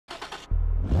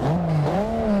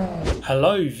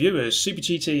Hello viewers, Super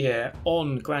GT here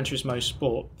on Gran Turismo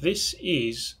Sport. This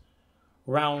is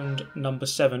round number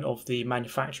 7 of the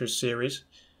Manufacturers Series.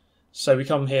 So we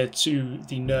come here to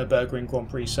the Nürburgring Grand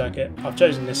Prix circuit. I've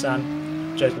chosen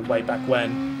Nissan, chosen way back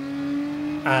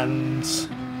when, and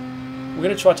we're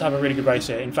going to try to have a really good race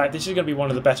here. In fact, this is going to be one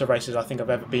of the better races I think I've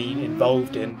ever been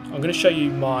involved in. I'm going to show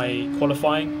you my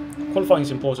qualifying. Qualifying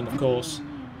is important, of course,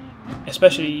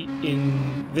 especially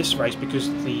in this race because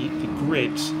the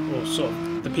grid, or sort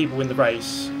of the people in the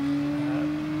race,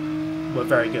 were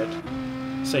very good.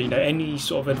 So, you know, any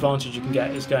sort of advantage you can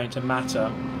get is going to matter.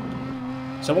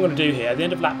 So what I'm going to do here, at the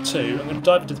end of lap 2, I'm going to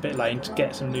dive into the pit lane to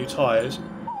get some new tyres.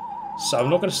 So I'm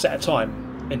not going to set a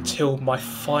time until my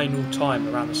final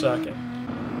time around the circuit.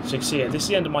 So you can see here, this is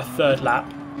the end of my 3rd lap.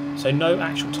 So no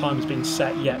actual time has been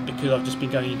set yet because I've just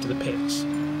been going into the pits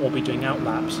or be doing out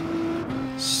laps.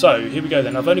 So here we go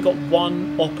then. I've only got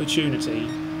one opportunity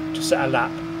to set a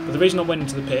lap, but the reason I went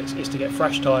into the pits is to get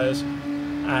fresh tyres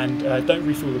and don't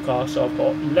refuel the car, so I've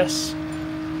got less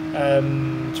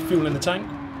fuel in the tank,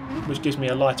 which gives me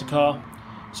a lighter car.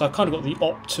 So I've kind of got the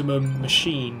optimum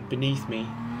machine beneath me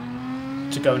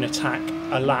to go and attack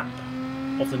a lap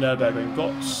of the Nürburgring. We've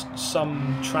got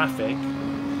some traffic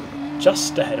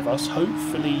just ahead of us.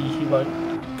 Hopefully he won't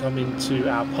come into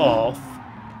our path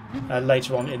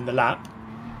later on in the lap,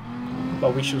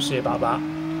 but we shall see about that.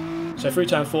 So through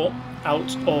turn 4,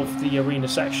 out of the arena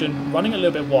section, running a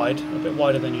little bit wide, a bit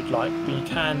wider than you'd like, but you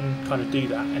can kind of do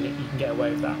that and you can get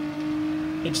away with that.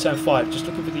 Into turn 5, just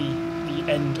looking for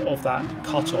the end of that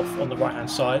cut-off on the right hand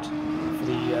side for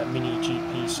the mini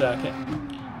GP circuit,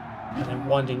 and then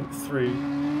winding through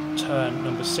turn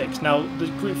number 6. Now the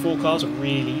Group 4 cars are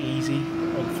really easy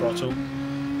on the throttle,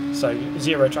 so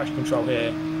 0 traction control here,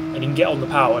 and you can get on the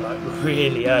power like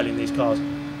really early in these cars,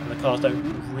 and the cars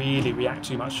don't really react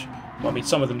too much. Well, I mean,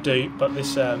 some of them do, but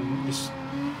this Nissan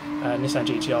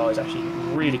GTR is actually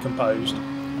really composed,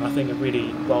 and I think a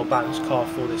really well balanced car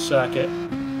for this circuit.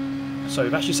 So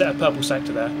we've actually set a purple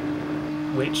sector there,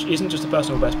 which isn't just a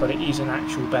personal best, but it is an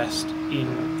actual best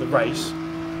in the race,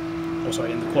 or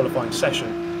sorry, in the qualifying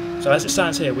session. So as it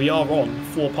stands here, we are on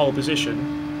for pole position,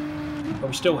 but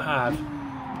we still have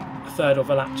a third of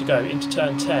a lap to go into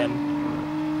turn 10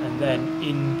 and then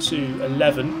into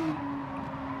 11.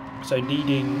 So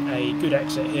needing a good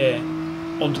exit here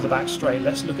onto the back straight.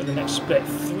 Let's look at the next split.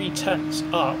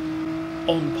 3/10 up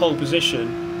on pole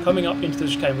position. Coming up into the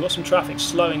chicane, we've got some traffic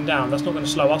slowing down. That's not going to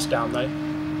slow us down though.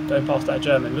 Going past that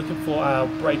German. Looking for our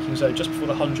braking zone just before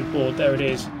the 100 board. There it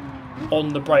is. On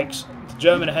the brakes. The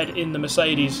German ahead in the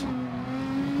Mercedes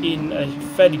in a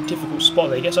fairly difficult spot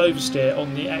there. He gets oversteer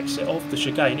on the exit of the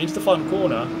chicane into the final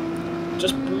corner.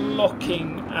 Just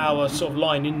blocking our sort of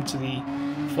line into the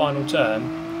final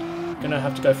turn. Going to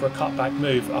have to go for a cutback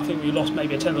move. I think we lost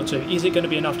maybe a tenth or two. Is it going to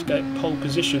be enough to get pole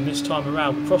position this time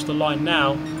around? We cross the line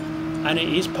now, and it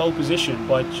is pole position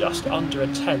by just under a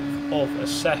tenth of a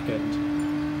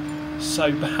second.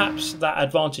 So perhaps that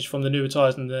advantage from the newer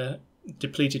tyres and the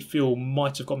depleted fuel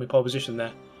might have got me pole position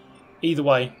there. Either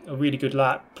way, a really good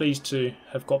lap. Pleased to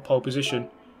have got pole position.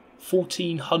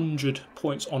 1,400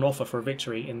 points on offer for a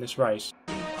victory in this race.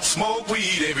 Smoke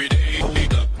weed every day.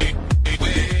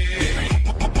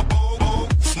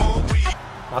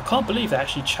 I can't believe they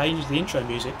actually changed the intro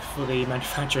music for the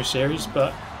Manufacturer Series,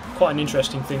 but quite an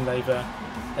interesting thing they've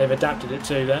adapted it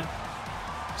to there.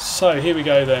 So here we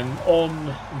go then,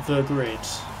 on the grid.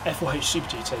 F4H Super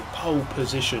GT, pole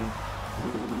position.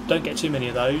 Don't get too many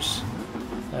of those,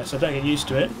 so don't get used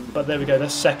to it, but there we go,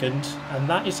 that's second, and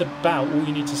that is about all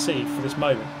you need to see for this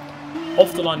moment.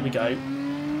 Off the line we go.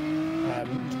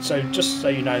 So just so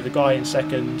you know, the guy in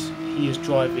second, he is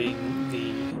driving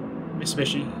the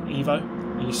Mitsubishi Evo.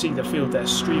 You see the field there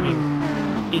streaming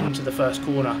into the first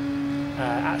corner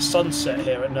at sunset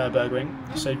here at Nürburgring,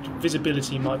 so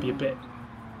visibility might be a bit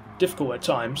difficult at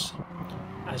times.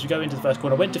 As we go into the first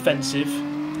corner, I went defensive.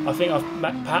 I think I've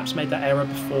perhaps made that error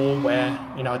before where,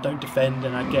 you know, I don't defend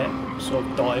and I get sort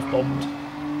of dive bombed,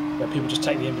 where people just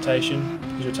take the invitation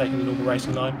because you're taking the normal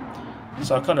racing line.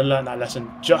 So I kind of learned that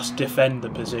lesson. Just defend the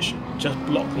position, just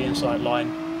block the inside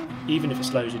line, even if it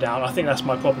slows you down. I think that's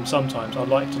my problem sometimes. I'd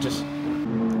like to just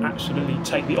absolutely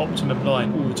take the optimum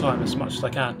line all the time as much as I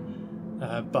can,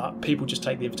 but people just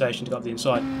take the invitation to go up the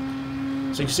inside.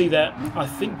 So you can see there, I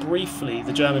think briefly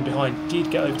the German behind did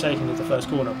get overtaken at the first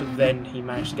corner, but then he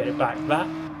managed to get it back. That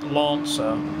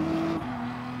Lancer,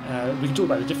 we can talk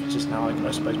about the differences now,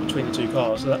 I suppose, between the two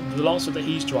cars. The Lancer that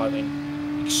he's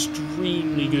driving,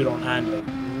 extremely good on handling,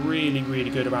 really,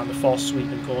 really good around the fast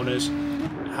sweeping corners,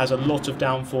 has a lot of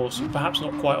downforce, perhaps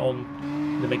not quite on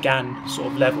the Megane sort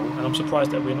of level, and I'm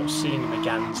surprised that we're not seeing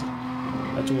Meganes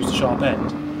towards the sharp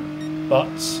end. But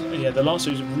yeah, the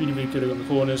Lancer is really, really good on the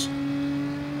corners,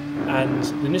 and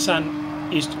the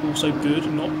Nissan is also good,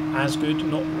 not as good,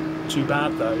 not too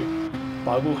bad though,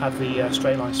 but I will have the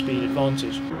straight line speed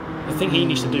advantage. The thing he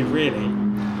needs to do really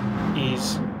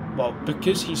is, well,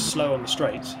 because he's slow on the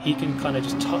straights, he can kind of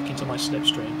just tuck into my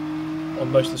slipstream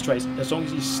on most of the straights, as long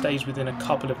as he stays within a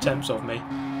couple of tenths of me,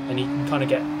 and he can kind of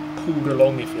get pulled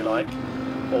along, if you like,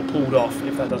 or pulled off,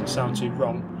 if that doesn't sound too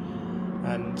wrong,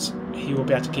 and he will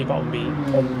be able to keep up with me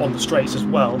on the straights as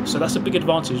well. So that's a big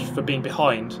advantage for being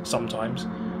behind sometimes.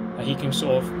 He can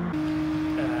sort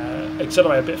of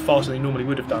accelerate a bit faster than he normally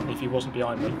would have done if he wasn't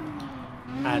behind me,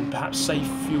 and perhaps save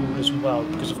fuel as well,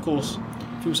 because of course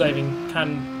fuel saving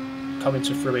can come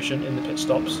into fruition in the pit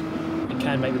stops. It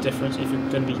can make the difference if you're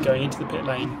going to be going into the pit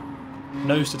lane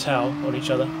nose to tail on each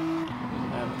other.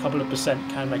 A couple of percent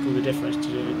can make all the difference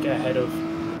to get ahead of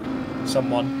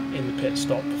someone in the pit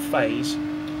stop phase.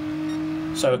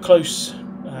 So a close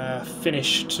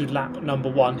finish to lap number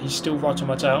 1. He's still right on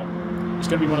my tail. It's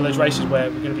going to be one of those races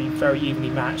where we're going to be very evenly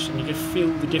matched, and you can feel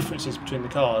the differences between the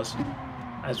cars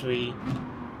as we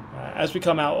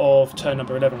come out of turn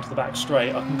number 11 to the back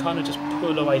straight. I can kind of just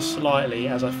pull away slightly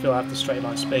as I feel I have the straight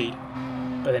line speed,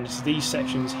 but then it's these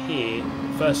sections here,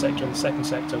 first sector and the second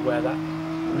sector, where that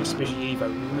Mitsubishi Evo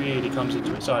really comes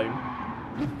into its own.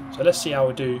 So let's see how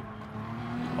we do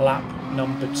lap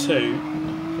number 2.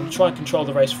 I'm going to try and control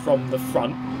the race from the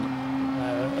front.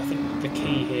 I think the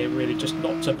key here really just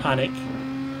not to panic,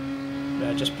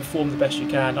 just perform the best you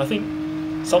can. I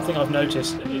think something I've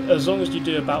noticed, as long as you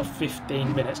do about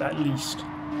 15 minutes at least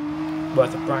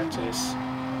worth of practice,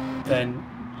 then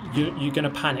you're going to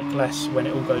panic less when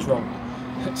it all goes wrong.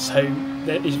 So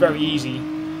it's very easy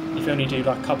if you only do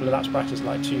like a couple of laps practice,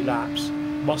 like 2 laps.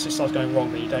 Once it starts going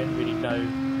wrong, then you don't really know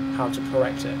how to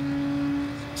correct it.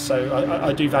 So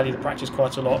I do value the practice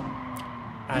quite a lot,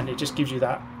 and it just gives you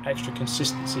that extra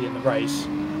consistency in the race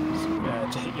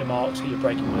to hit your marks, hit your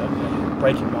braking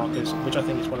markers, which I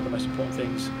think is one of the most important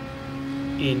things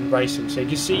in racing. So you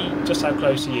can see just how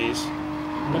close he is.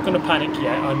 I'm not going to panic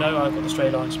yet. I know I've got the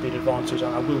straight line speed advantage,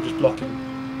 and I will just block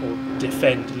him, or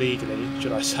defend legally,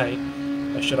 should I say,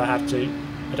 should I have to.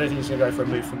 I don't think he's going to go for a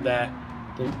move from there.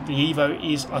 The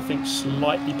Evo is, I think,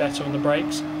 slightly better on the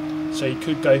brakes, so he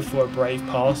could go for a brave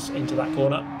pass into that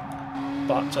corner,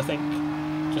 but I think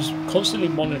just constantly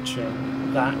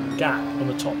monitoring that gap on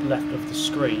the top left of the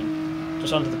screen,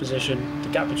 just under the position, the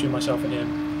gap between myself and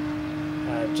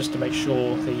him, just to make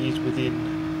sure that he's within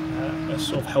a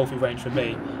sort of healthy range for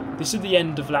me. This is the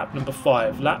end of lap number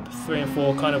 5. Lap 3 and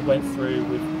 4 kind of went through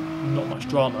with not much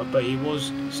drama, but he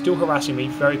was still harassing me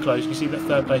very close. You can see that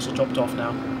third place has dropped off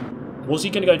now. Was he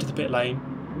going to go into the pit lane?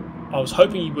 I was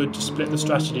hoping he would split the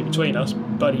strategy between us,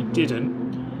 but he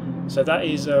didn't. So that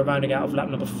is rounding out of lap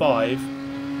number 5.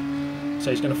 So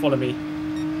he's going to follow me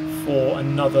for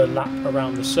another lap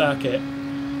around the circuit.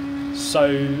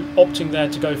 So opting there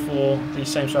to go for the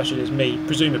same strategy as me,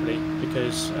 presumably,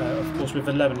 because of course with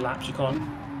 11 laps you can't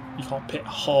pit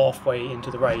halfway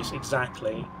into the race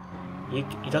exactly. He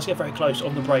does get very close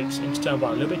on the brakes into turn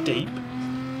 1, a little bit deep,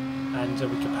 and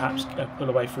we could perhaps pull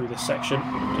away through this section,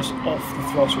 just off the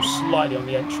throttle slightly on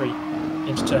the entry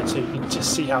into turn 2. You can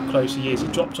just see how close he is. He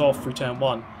dropped off through turn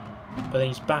 1, but then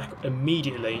he's back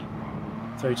immediately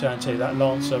through turn 2. That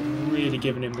Lancer really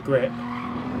giving him the grip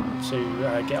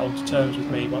to get onto terms with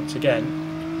me once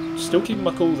again. Still keeping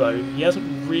my cool though. He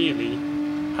hasn't really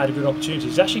had a good opportunity.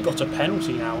 He's actually got a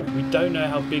penalty now. We don't know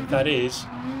how big that is,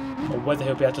 or whether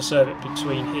he'll be able to serve it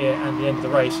between here and the end of the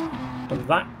race, but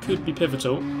that could be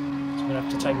pivotal, so I'm going to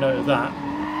have to take note of that.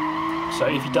 So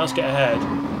if he does get ahead,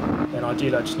 then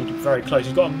ideally I just need to be very close.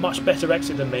 He's got a much better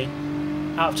exit than me.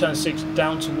 Out of turn 6,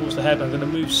 down towards the headland. I'm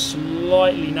going to move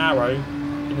slightly narrow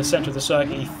in the centre of the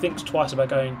circuit. He thinks twice about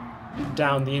going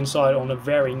down the inside on a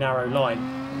very narrow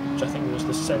line, which I think was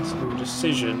the sensible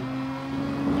decision,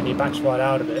 and he backs right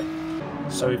out of it.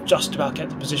 So we've just about kept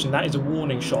the position. That is a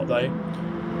warning shot though.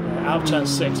 Out of turn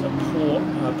 6,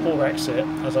 a poor exit,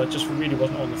 as I just really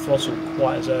wasn't on the throttle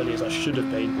quite as early as I should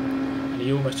have been, and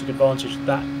he almost took advantage.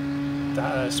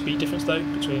 That speed difference though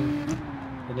between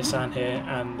the Nissan here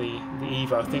and the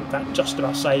Evo, I think that just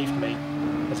about saved me,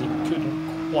 as he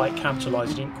couldn't quite capitalise.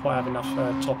 He didn't quite have enough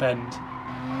top end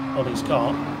on his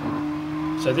car.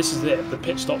 So this is it. The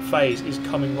pit stop phase is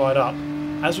coming right up.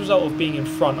 As a result of being in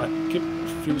front, I could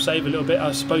fuel save a little bit.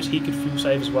 I suppose he could fuel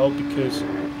save as well because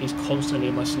he's constantly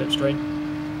in my slipstream.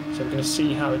 So we're going to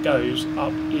see how it goes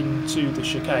up into the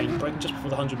chicane. Braking just before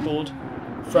the 100 board.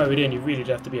 Throw it in. You really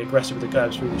do have to be aggressive with the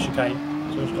curves through the chicane.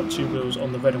 So we've got 2 wheels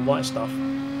on the red and white stuff.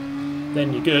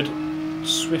 Then you're good.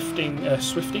 Swifting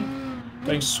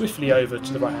going swiftly over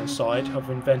to the right hand side. I've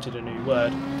invented a new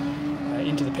word.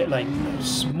 Into the pit lane. A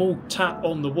small tap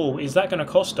on the wall. Is that going to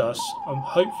cost us? I'm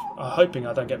hoping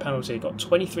I don't get penalty. Got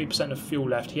 23% of fuel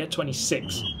left. He had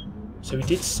 26. So he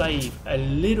did save a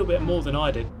little bit more than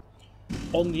I did.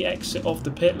 On the exit of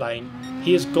the pit lane,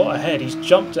 he has got ahead. He's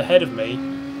jumped ahead of me.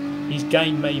 He's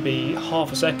gained maybe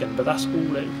half a second, but that's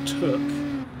all it took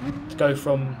to go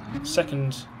from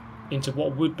second into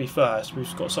what would be first.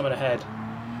 We've got someone ahead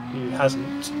who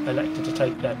hasn't elected to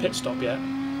take their pit stop yet,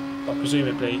 but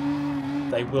presumably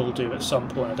they will do at some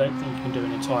point. I don't think you can do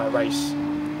an entire race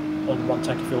on one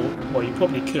tank of fuel. Well, you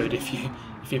probably could if you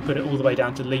put it all the way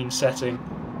down to lean setting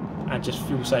and just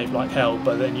fuel save like hell,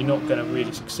 but then you're not going to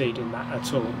really succeed in that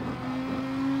at all.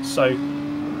 So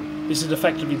this is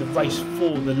effectively the race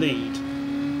for the lead.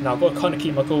 Now I've got to kind of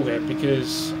keep my cool here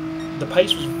because the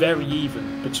pace was very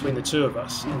even between the two of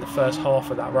us in the first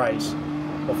half of that race,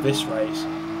 of this race.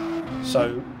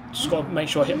 So just got to make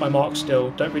sure I hit my mark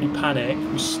still, don't really panic.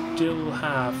 We still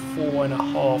have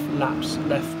 4.5 laps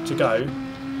left to go,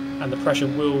 and the pressure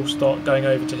will start going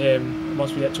over to him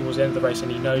once we get towards the end of the race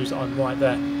and he knows that I'm right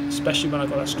there, especially when I've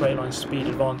got that straight line speed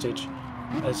advantage.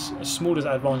 As small as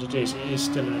that advantage is, it is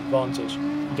still an advantage.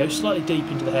 He goes slightly deep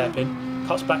into the hairpin,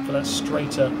 cuts back for that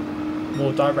straighter,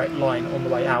 more direct line on the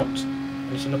way out,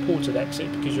 and it's an important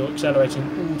exit because you're accelerating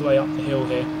all the way up the hill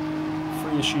here,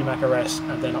 the Schumacher S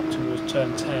and then up towards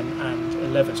turn 10 and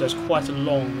 11, so it's quite a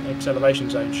long acceleration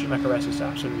zone. Schumacher S is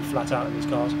absolutely flat out in these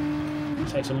cars. It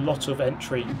takes a lot of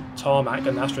entry tarmac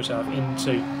and AstroTurf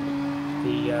into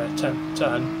the 10th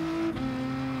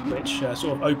turn, which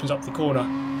sort of opens up the corner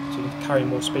so you can carry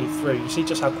more speed through. You see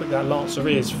just how quick that Lancer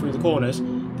is through the corners.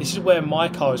 This is where my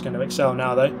car is going to excel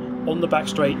now though. On the back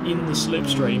straight in the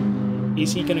slipstream,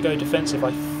 is he going to go defensive?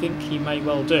 I think he may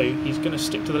well do. He's going to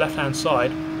stick to the left hand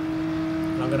side.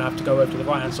 I'm going to have to go over to the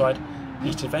right hand side.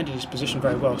 He's defended his position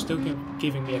very well, still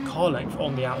giving me a car length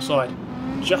on the outside.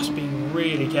 Just being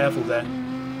really careful there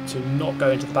to not go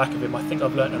into the back of him. I think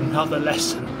I've learned another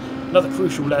lesson, another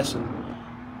crucial lesson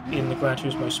in the Gran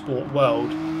Turismo sport world.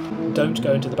 Don't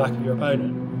go into the back of your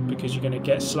opponent because you're going to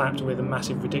get slapped with a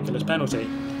massive ridiculous penalty.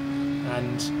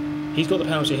 And he's got the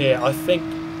penalty here. I think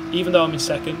even though I'm in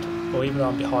second, or even though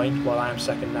I'm behind, well I am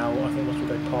second now, I think once we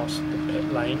go past the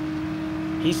pit lane,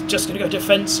 he's just going to go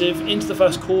defensive into the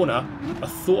first corner. I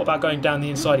thought about going down the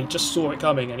inside, he just saw it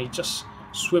coming and he just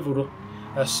swiveled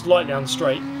slightly down the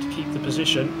straight to keep the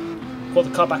position. Got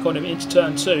the cutback on him into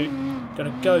turn 2.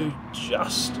 Going to go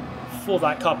just for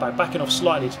that cutback, backing off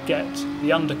slightly to get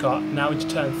the undercut. Now into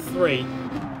turn 3.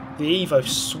 The Evo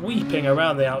sweeping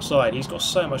around the outside. He's got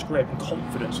so much grip and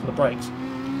confidence on the brakes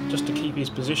just to keep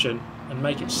his position and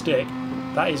make it stick.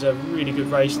 That is a really good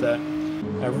race there.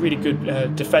 A really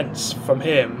good defence from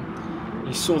him.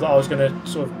 He saw that I was going to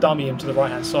sort of dummy him to the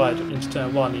right hand side into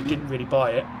turn 1. He didn't really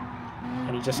buy it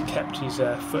and he just kept his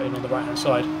foot in on the right hand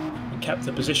side and kept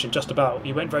the position just about.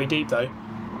 He went very deep though,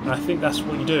 and I think that's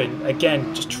what you're doing.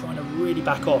 Again, just trying to really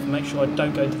back off and make sure I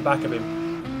don't go into the back of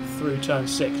him through turn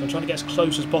 6. I'm trying to get as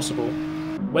close as possible.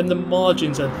 When the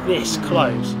margins are this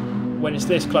close, when it's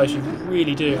this close, you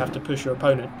really do have to push your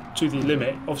opponent to the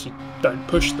limit. Obviously don't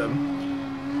push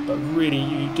them, but really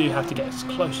you do have to get as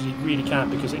close as you really can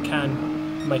because it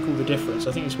can make all the difference.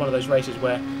 I think it's one of those races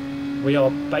where we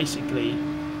are basically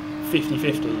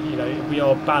 50-50, you know, we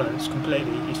are balanced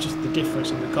completely. It's just the difference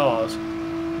in the cars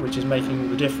which is making all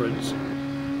the difference.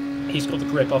 He's got the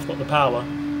grip, I've got the power,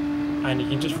 and you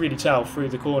can just really tell through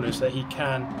the corners that he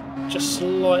can just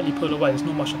slightly pull away. There's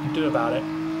not much I can do about it,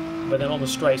 but then on the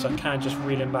straights I can just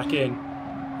reel him back in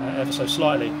ever so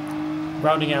slightly.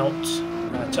 Rounding out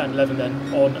turn 11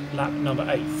 then on lap number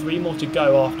 8. 3 more to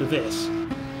go after this.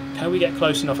 Can we get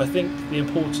close enough? I think the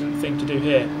important thing to do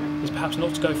here is perhaps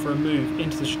not to go for a move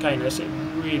into the chicane unless it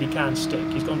really can stick.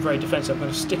 He's gone very defensive. I'm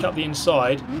going to stick up the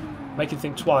inside, make him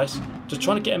think twice, just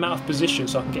trying to get him out of position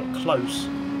so I can get close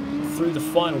through the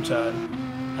final turn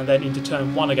and then into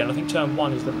turn 1 again. I think turn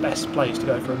 1 is the best place to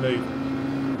go for a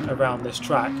move around this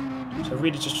track. So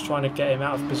really just trying to get him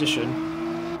out of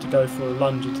position to go for a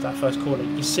lunge into that first corner.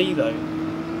 You can see though,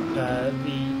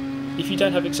 if you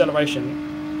don't have acceleration,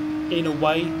 in a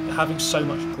way having so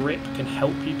much grip can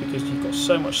help you because you've got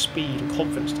so much speed and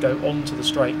confidence to go onto the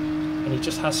straight, and he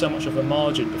just has so much of a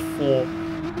margin before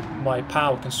my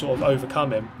power can sort of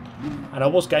overcome him. And I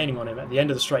was gaining on him at the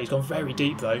end of the straight. He's gone very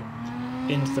deep though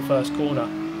into the first corner.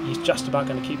 He's just about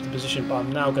going to keep the position, but I'm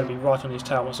now going to be right on his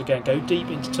tail once again. Go deep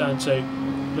into turn 2,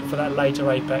 look for that later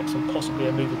apex and possibly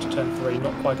a move into turn 3.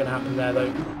 Not quite going to happen there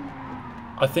though.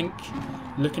 I think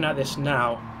looking at this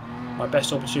now, my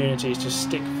best opportunity is to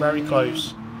stick very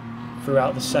close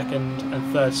throughout the second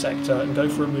and third sector and go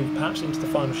for a move perhaps into the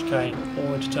final chicane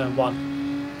or into turn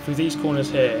 1. Through these corners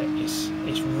here, it's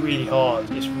really hard,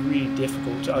 it's really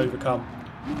difficult to overcome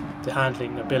the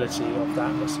handling ability of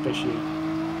that Mitsubishi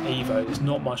Evo. There's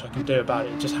not much I can do about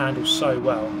it, it just handles so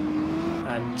well,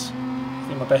 and I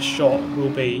think my best shot will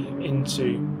be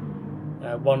into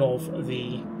one of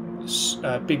the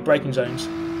big braking zones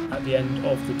at the end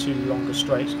of the 2 longer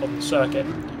straights on the circuit.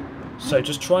 So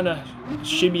just trying to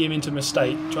shimmy him into a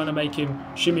mistake, trying to make him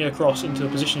shimmy across into a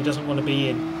position he doesn't want to be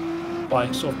in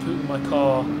by sort of putting my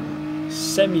car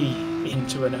semi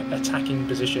into an attacking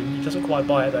position. He doesn't quite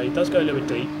buy it though, he does go a little bit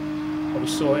deep, but we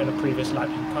saw it in a previous lap,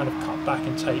 he can kind of cut back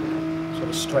and take sort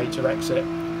of straighter exit.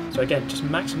 So again, just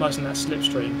maximising that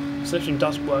slipstream. Slipstream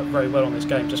does work very well on this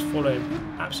game, just follow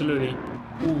him absolutely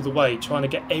all the way, trying to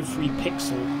get every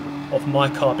pixel of my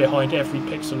car behind every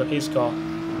pixel of his car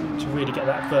to really get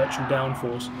that virtual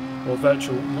downforce, or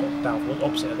virtual, not downforce,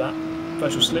 opposite of that,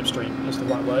 virtual slipstream is the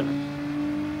right word.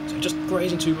 So just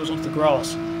grazing 2 wheels onto the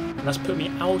grass, and that's put me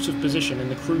out of position in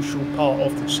the crucial part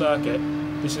of the circuit.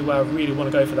 This is where I really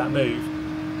want to go for that move,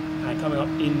 and coming up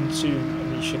into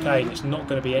the chicane, it's not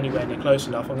going to be anywhere near close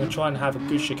enough. I'm going to try and have a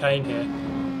good chicane here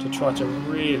to try to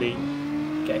really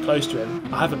get close to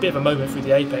him. I have a bit of a moment through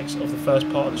the apex of the first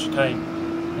part of the chicane.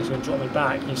 He's going to drop me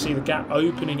back. You see the gap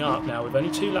opening up now with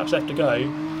only 2 laps left to go.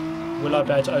 Will I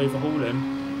be able to overhaul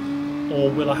him,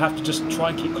 or will I have to just try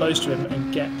and keep close to him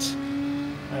and get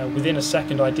within a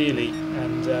second ideally,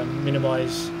 and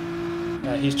minimise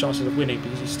his chances of winning,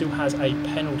 because he still has a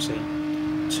penalty.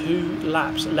 2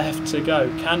 laps left to go.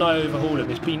 Can I overhaul him?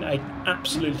 It's been an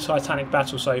absolutely titanic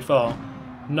battle so far,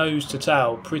 nose to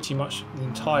tail pretty much the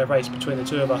entire race between the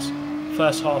 2 of us.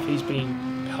 First half he's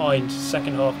been behind,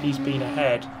 second half he's been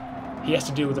ahead. He has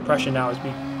to deal with the pressure now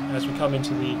as we come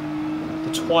into the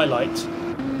twilight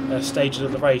stages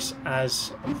of the race,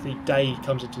 as the day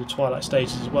comes into the twilight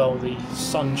stages as well. The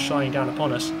sun shining down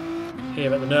upon us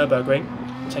here at the Nürburgring,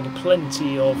 taking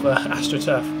plenty of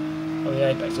AstroTurf on the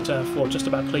apex of turn 4, just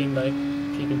about clean though,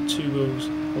 keeping 2 wheels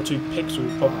or 2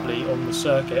 pixels probably on the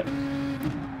circuit.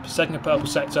 Second and purple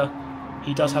sector,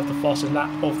 he does have the fastest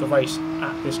lap of the race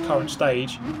at this current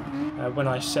stage. When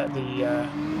I set the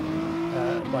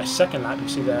my second lap, you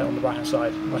see there on the right hand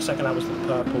side, my second lap was the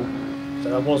purple, so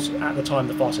that was at the time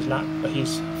the fastest lap, but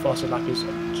his fastest lap is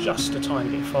just a tiny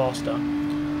bit faster.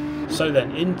 So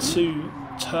then into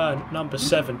turn number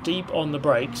 7, deep on the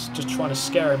brakes, just trying to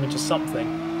scare him into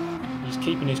something. He's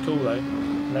keeping his cool though,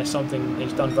 and that's something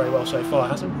he's done very well so far.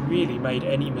 Hasn't really made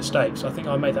any mistakes. I think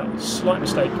I made that slight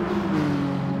mistake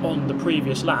on the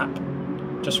previous lap,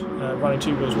 just running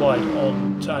 2 wheels wide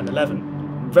on turn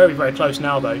 11. Very, very close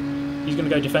now though. He's going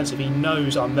to go defensive. He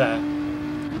knows I'm there.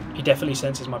 He definitely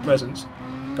senses my presence.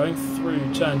 Going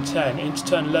through turn 10 into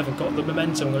turn 11, got the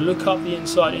momentum. I'm going to look up the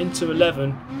inside into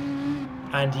 11,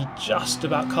 and he just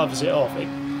about covers it off. It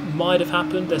might have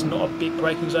happened. There's not a big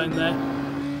braking zone there,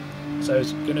 so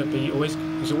it's going to be always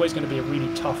going to be a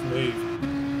really tough move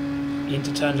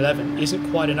into turn 11. Isn't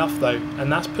quite enough though,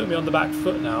 and that's put me on the back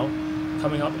foot now.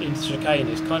 Coming up into chicane,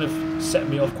 it's kind of set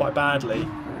me off quite badly,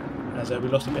 as we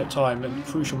lost a bit of time and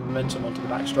crucial momentum onto the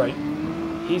back straight.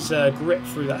 His grip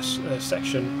through that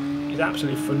section is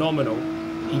absolutely phenomenal.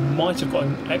 He might have got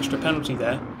an extra penalty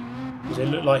there, because it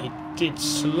looked like he did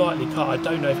slightly cut. I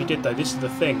don't know if he did though. This is the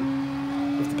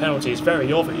thing with the penalty. It's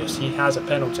very obvious he has a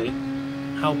penalty.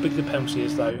 How big the penalty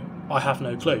is though, I have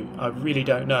no clue. I really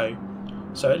don't know.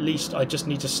 So at least I just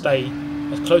need to stay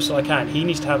as close as I can. He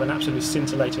needs to have an absolutely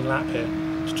scintillating lap here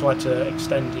to try to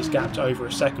extend his gap to over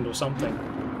a second or something.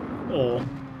 Or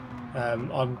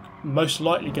I'm most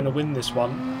likely going to win this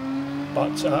one,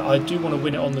 but I do want to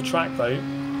win it on the track though,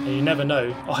 and you never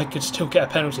know, I could still get a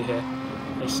penalty here.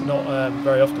 It's not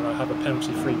very often I have a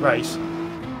penalty free race.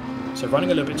 So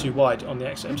running a little bit too wide on the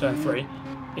exit of turn 3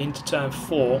 into turn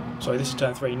 4, sorry this is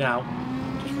turn 3 now,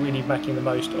 just really making the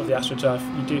most of the AstroTurf.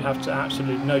 You do have to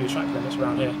absolutely know your track limits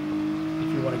around here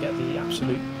if you want to get the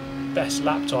absolute best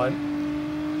lap time.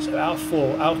 So out of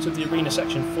 4, out of the arena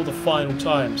section for the final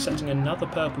time, setting another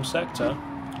purple sector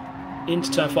into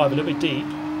turn 5, a little bit deep.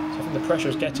 So I think the pressure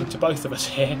is getting to both of us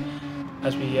here,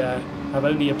 as we have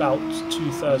only about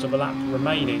 2/3 of a lap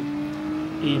remaining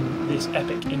in this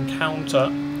epic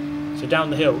encounter. So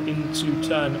down the hill into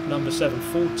turn number 7,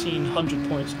 1400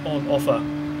 points on offer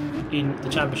in the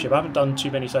championship. I haven't done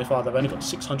too many so far. They've only got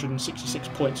 666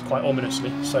 points, quite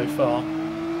ominously so far.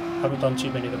 I haven't done too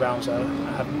many of the rounds. I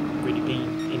haven't really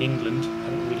been in England. I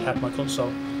haven't really had my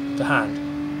console to hand.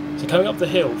 So coming up the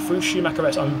hill through Schumacher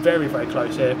S, I'm very, very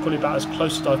close here. Probably about as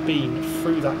close as I've been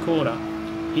through that corner.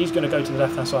 He's going to go to the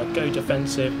left hand side, go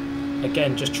defensive,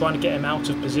 Again, just trying to get him out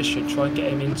of position, try and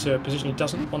get him into a position he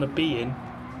doesn't want to be in.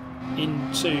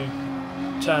 Into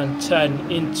turn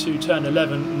 10, into turn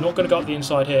 11. Not going to go up the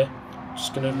inside here.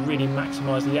 Just going to really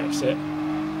maximise the exit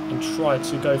and try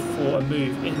to go for a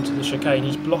move into the chicane.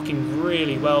 He's blocking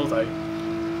really well though.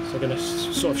 So going to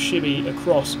sort of shimmy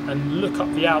across and look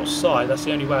up the outside. That's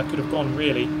the only way I could have gone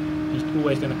really. He's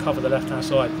always going to cover the left hand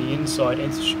side, the inside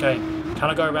into the chicane. Can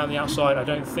I go around the outside? I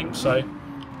don't think so.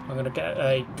 I'm going to get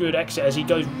a good exit as he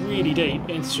goes really deep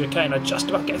into the chicane. I just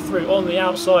about get through on the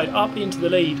outside, up into the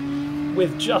lead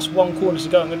with just one corner to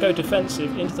go. I'm going to go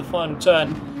defensive into the final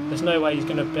turn. There's no way he's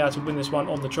going to be able to win this one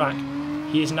on the track.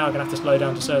 He is now going to have to slow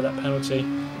down to serve that penalty.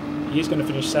 He is going to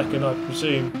finish second, I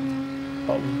presume.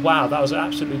 But wow, that was an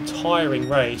absolutely tiring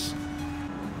race.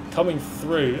 Coming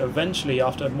through eventually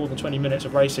after more than 20 minutes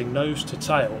of racing, nose to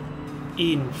tail,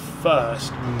 in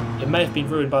first. It may have been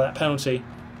ruined by that penalty.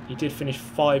 He did finish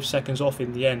 5 seconds off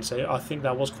in the end, so I think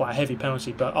that was quite a heavy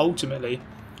penalty, but ultimately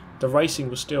the racing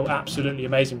was still absolutely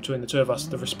amazing between the two of us.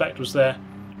 The respect was there.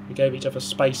 We gave each other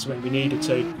space when we needed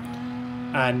to,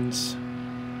 and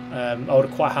I would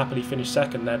have quite happily finished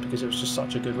second there because it was just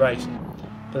such a good race.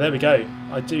 But there we go.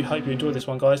 I do hope you enjoyed this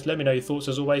one, guys. Let me know your thoughts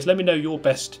as always. Let me know your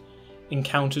best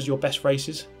encounters, your best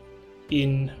races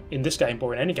in this game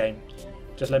or in any game.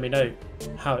 Just let me know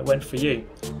how it went for you.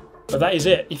 But that is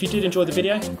it. If you did enjoy the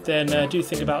video, then do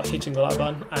think about hitting the like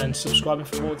button and subscribing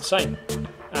for more of the same.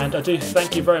 And I do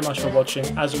thank you very much for watching.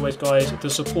 As always, guys, the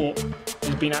support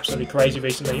has been absolutely crazy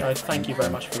recently. I thank you very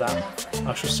much for that.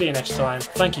 I shall see you next time.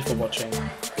 Thank you for watching.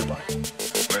 Goodbye.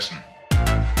 Listen.